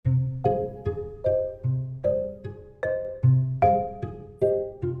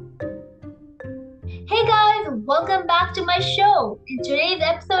welcome back to my show. In today's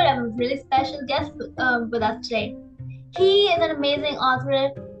episode, I have a really special guest with us today. He is an amazing author.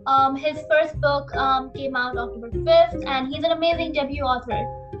 His first book came out October 5th, and he's an amazing debut author.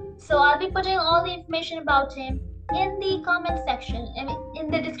 So I'll be putting all the information about him in the comment section,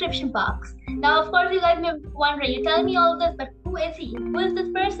 in the description box. Now, of course, you guys may be wondering, you're telling me all of this, but who is he? Who is this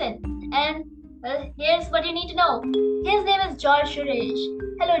person? And here's what you need to know. His name is George Suresh.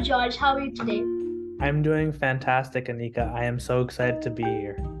 Hello, George. How are you today? I'm doing fantastic, Anika. I am so excited to be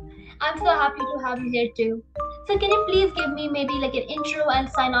here. I'm so happy to have you here too. So can you please give me maybe like an intro and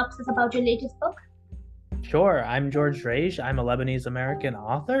synopsis about your latest book? Sure, I'm George Suresh. I'm a Lebanese-American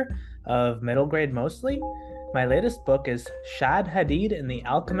author of middle grade mostly. My latest book is Shad Hadid and the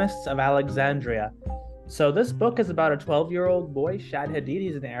Alchemists of Alexandria. So this book is about a 12-year-old boy, Shad Hadid.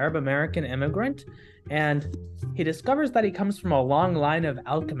 He's an Arab-American immigrant, and he discovers that he comes from a long line of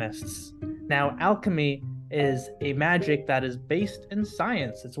alchemists. Now, alchemy is a magic that is based in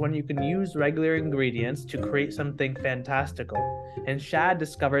science. It's when you can use regular ingredients to create something fantastical. And Shad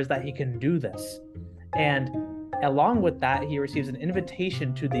discovers that he can do this. And along with that, he receives an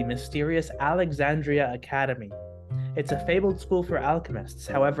invitation to the mysterious Alexandria Academy. It's a fabled school for alchemists.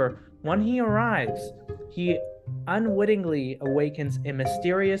 However, when he arrives, he unwittingly awakens a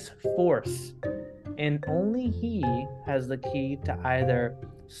mysterious force, and only he has the key to either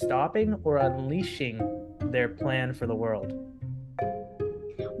stopping or unleashing their plan for the world.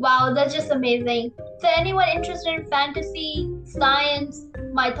 Wow, that's just amazing. So anyone interested in fantasy, science,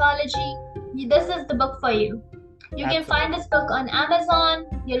 mythology, this is the book for you. You can find this book on Amazon,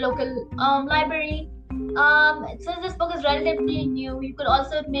 your local library. Since this book is relatively new, you could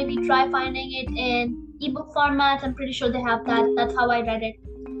also maybe try finding it in ebook formats. I'm pretty sure they have that. That's how I read it.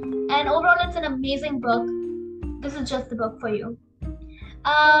 And overall, it's an amazing book. This is just the book for you.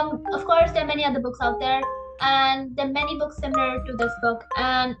 Of course, there are many other books out there, and there are many books similar to this book.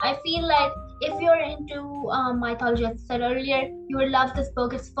 And I feel like if you're into mythology, as I said earlier, you would love this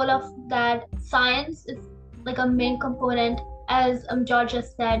book. It's full of that science. It's like a main component. As George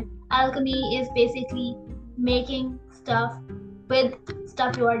just said, alchemy is basically making stuff with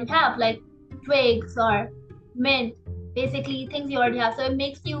stuff you already have, like twigs or mint, basically things you already have. So it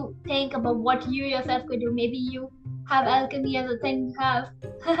makes you think about what you yourself could do. Maybe you have alchemy as a thing you have.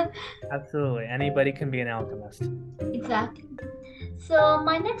 Absolutely. Anybody can be an alchemist. Exactly. So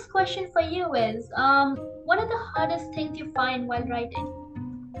my next question for you is, what are the hardest things you find while writing?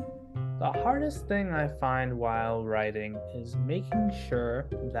 The hardest thing I find while writing is making sure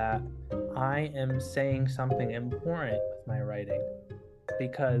that I am saying something important with my writing.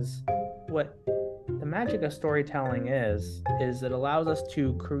 Because what the magic of storytelling is it allows us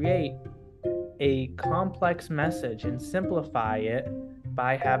to create a complex message and simplify it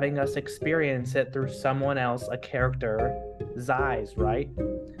by having us experience it through someone else, a character's eyes, right?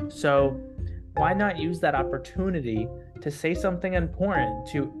 So why not use that opportunity to say something important,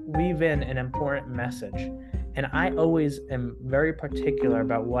 to weave in an important message? And I always am very particular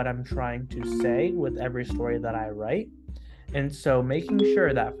about what I'm trying to say with every story that I write. And so making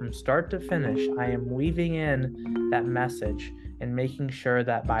sure that from start to finish, I am weaving in that message and making sure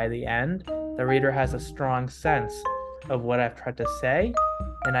that by the end, the reader has a strong sense of what I've tried to say,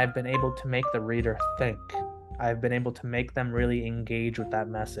 and I've been able to make the reader think. I've been able to make them really engage with that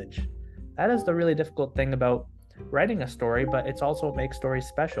message. That is the really difficult thing about writing a story, but it's also what makes stories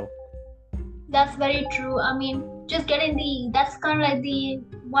special. That's very true. I mean, just getting that's kind of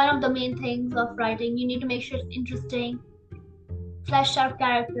like one of the main things of writing. You need to make sure it's interesting, fleshed out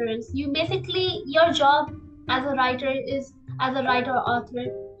characters. Your job as a writer or author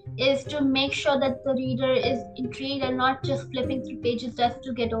is to make sure that the reader is intrigued and not just flipping through pages just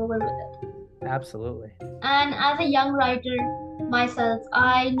to get over with it. Absolutely. And as a young writer myself,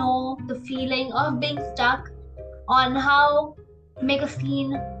 I know the feeling of being stuck on how to make a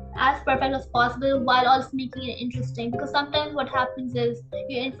scene as perfect as possible while also making it interesting. Because sometimes what happens is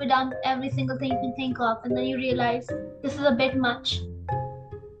you input down every single thing you can think of, and then you realize this is a bit much.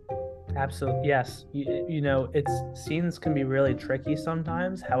 Absolutely, yes. Scenes can be really tricky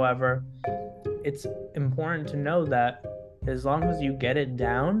sometimes. However, it's important to know that as long as you get it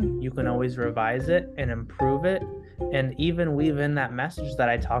down, you can always revise it and improve it, and even weave in that message that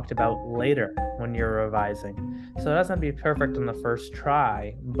I talked about later when you're revising. So it doesn't be perfect on the first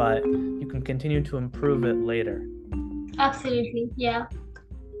try, but you can continue to improve it later. Absolutely, yeah.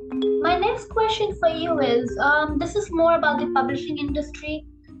 My next question for you is, this is more about the publishing industry.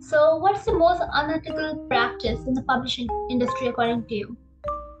 So what's the most unethical practice in the publishing industry according to you?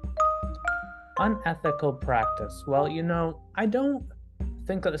 Unethical practice. Well, I don't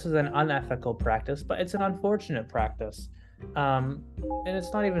think that this is an unethical practice, but it's an unfortunate practice. And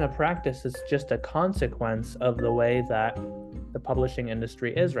it's not even a practice, it's just a consequence of the way that the publishing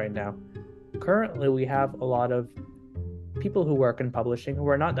industry is right now. Currently, we have a lot of people who work in publishing who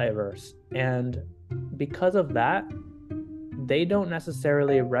are not diverse. And because of that, they don't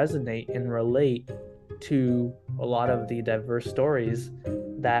necessarily resonate and relate to a lot of the diverse stories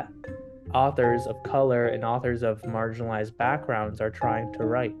that authors of color and authors of marginalized backgrounds are trying to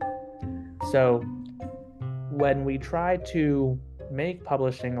write. So when we try to make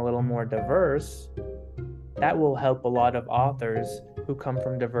publishing a little more diverse, that will help a lot of authors who come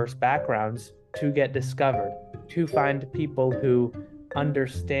from diverse backgrounds to get discovered, to find people who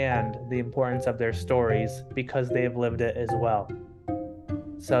understand the importance of their stories because they've lived it as well.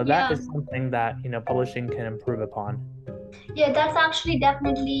 So that is something that, publishing can improve upon. Yeah, that's actually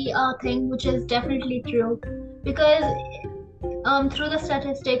definitely a thing which is definitely true. Because through the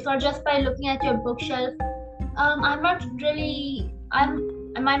statistics or just by looking at your bookshelf, I'm not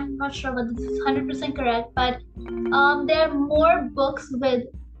sure whether this is 100% correct, but there are more books with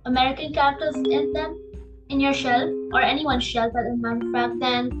American characters in them in your shelf or anyone's shelf as a matter of fact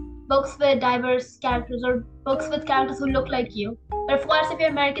than books with diverse characters or books with characters who look like you. But of course, if you're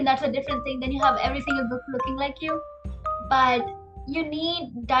American, that's a different thing. Then you have every single book looking like you. But you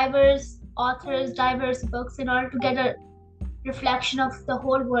need diverse authors, diverse books in order to get a reflection of the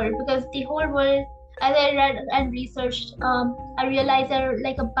whole world, because the whole world, as I read and researched, I realized there are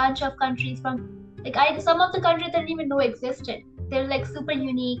like a bunch of countries from some of the countries I didn't even know existed. They're like super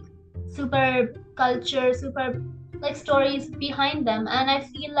unique, super culture, super like stories behind them. And I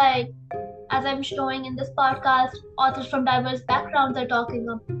feel like, as I'm showing in this podcast, authors from diverse backgrounds are talking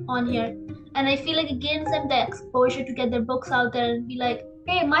on here. And I feel like it gives them the exposure to get their books out there and be like,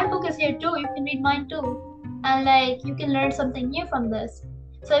 hey, my book is here too, you can read mine too. And like you can learn something new from this.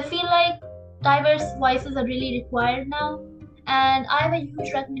 So I feel like diverse voices are really required now. And I have a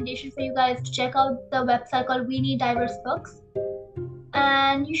huge recommendation for you guys to check out the website called We Need Diverse Books.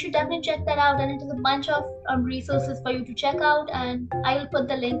 And you should definitely check that out. And it is a bunch of resources for you to check out. And I will put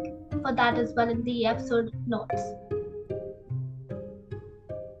the link for that as well in the episode notes.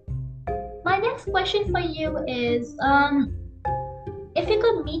 My next question for you is, if you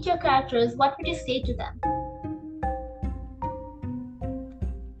could meet your characters, what would you say to them?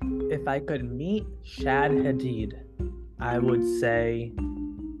 If I could meet Shad Hadid, I would say,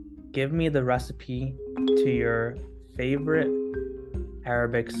 give me the recipe to your favorite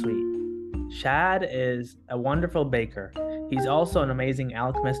Arabic sweet. Shad is a wonderful baker. He's also an amazing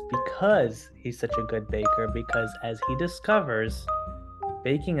alchemist because he's such a good baker, because as he discovers,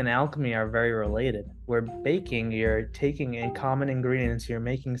 baking and alchemy are very related. Where baking, you're taking in common ingredients, you're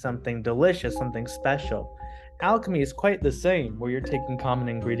making something delicious, something special. Alchemy is quite the same, where you're taking common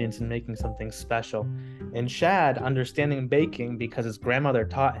ingredients and making something special. And Shad, understanding baking because his grandmother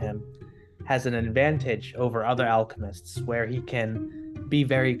taught him, has an advantage over other alchemists, where he can be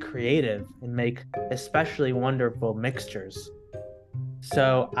very creative and make especially wonderful mixtures.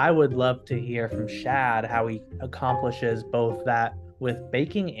 So I would love to hear from Shad how he accomplishes both that with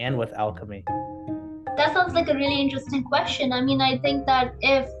baking and with alchemy. That sounds like a really interesting question. I mean, I think that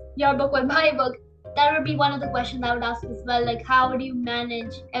if your book were my book, that would be one of the questions I would ask as well. Like, how do you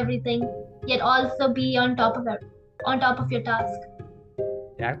manage everything, yet also be on top of your task?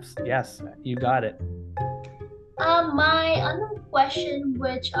 Yes, you got it. My other question,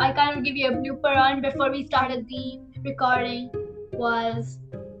 which I kind of give you a blooper on before we started the recording, was,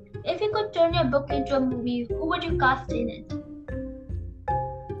 if you could turn your book into a movie, who would you cast in it?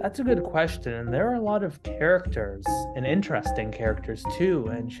 That's a good question, and there are a lot of characters, and interesting characters too,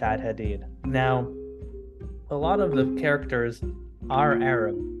 in Shad Hadid. Now, a lot of the characters are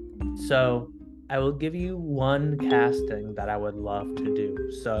Arab, so I will give you one casting that I would love to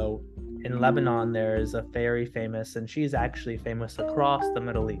do. So, in Lebanon, there is a very famous, and she's actually famous across the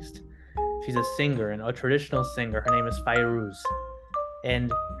Middle East. She's a singer, and a traditional singer. Her name is Fairuz,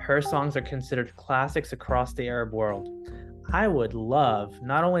 and her songs are considered classics across the Arab world. I would love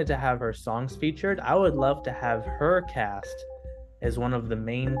not only to have her songs featured, I would love to have her cast as one of the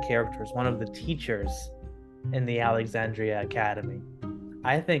main characters, one of the teachers in the Alexandria Academy.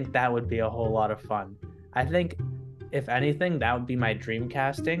 I think that would be a whole lot of fun. I think, if anything, that would be my dream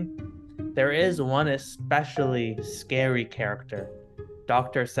casting. There is one especially scary character,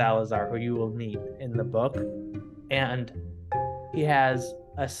 Dr. Salazar, who you will meet in the book, and he has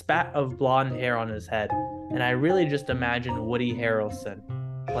a spat of blonde hair on his head, and I really just imagine Woody Harrelson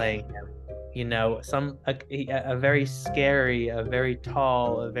playing him. a very scary, a very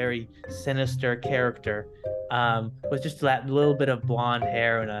tall, a very sinister character, with just that little bit of blonde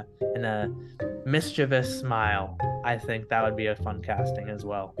hair and a mischievous smile. I think that would be a fun casting as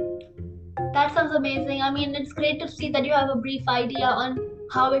well. That sounds amazing. I mean, it's great to see that you have a brief idea on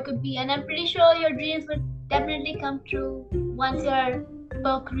how it could be, and I'm pretty sure your dreams will definitely come true once your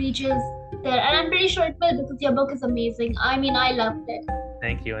book reaches there. And I'm pretty sure it will because your book is amazing. I mean, I loved it.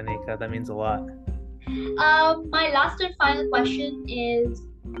 Thank you, Anika. That means a lot. My last and final question is,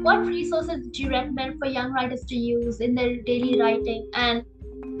 what resources do you recommend for young writers to use in their daily writing, and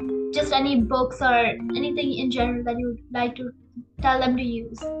just any books or anything in general that you would like to tell them to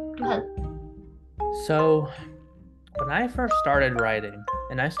use to help? So, when I first started writing,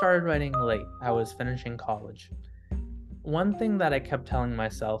 and I started writing late, I was finishing college. One thing that I kept telling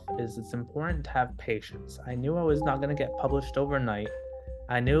myself is it's important to have patience. I knew I was not going to get published overnight.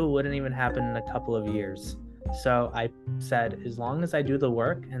 I knew it wouldn't even happen in a couple of years. So I said, as long as I do the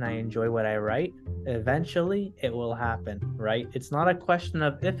work and I enjoy what I write, eventually it will happen, right? It's not a question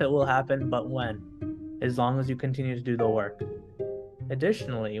of if it will happen, but when, as long as you continue to do the work.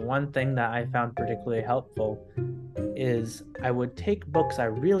 Additionally, one thing that I found particularly helpful is I would take books I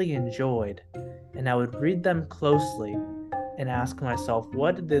really enjoyed and I would read them closely and ask myself,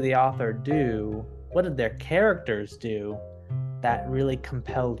 what did the author do? What did their characters do that really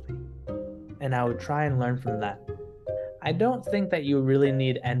compelled me? And I would try and learn from that. I don't think that you really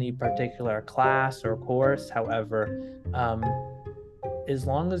need any particular class or course. However, as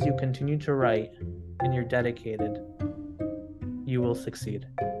long as you continue to write and you're dedicated, you will succeed.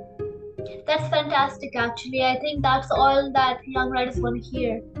 That's fantastic, actually. I think that's all that young writers want to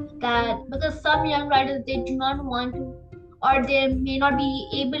hear. That because some young writers, they do not want to, or they may not be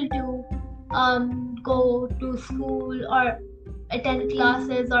able to go to school or attend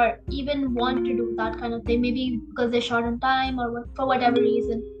classes or even want to do that kind of thing, maybe because they're short on time or for whatever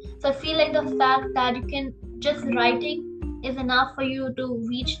reason. So I feel like the fact that you can just writing is enough for you to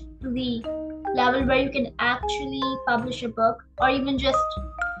reach to the level where you can actually publish a book or even just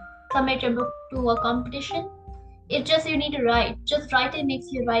submit your book to a competition. It's just you need to write. Just writing makes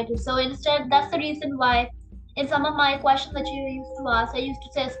you a writer. So instead, that's the reason why in some of my questions that you used to ask, I used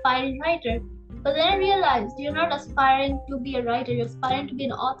to say aspiring writer. But then I realized you're not aspiring to be a writer, you're aspiring to be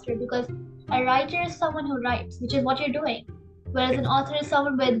an author, because a writer is someone who writes, which is what you're doing. Whereas an author is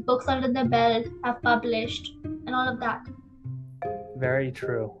someone with books under their belt, have published, and all of that. Very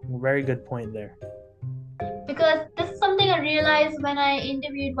true. Very good point there. Because this is something I realized when I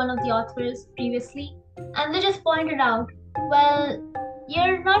interviewed one of the authors previously, and they just pointed out, well,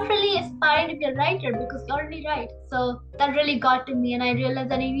 you're not really aspiring to be a writer because you already write. So that really got to me, and I realized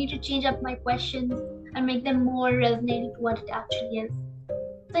that I need to change up my questions and make them more resonating to what it actually is.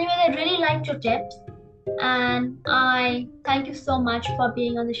 So anyways, I really liked your tips, and I thank you so much for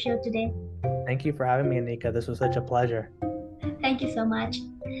being on the show today. Thank you for having me, Anika. This was such a pleasure. Thank you so much.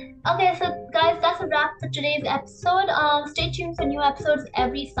 Okay, so guys, that's a wrap for today's episode. Stay tuned for new episodes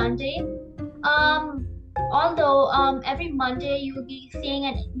every Sunday. Although every Monday you will be seeing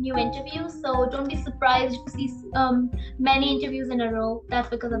a new interview, so don't be surprised to see many interviews in a row. That's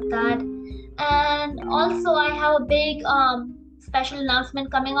because of that. And also I have a big special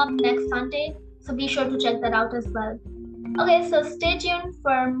announcement coming up next Sunday, so be sure to check that out as well. Okay, so stay tuned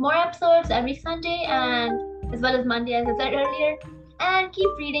for more episodes every Sunday and as well as Monday, as I said earlier, and keep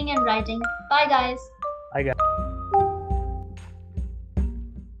reading and writing. Bye guys. Bye guys.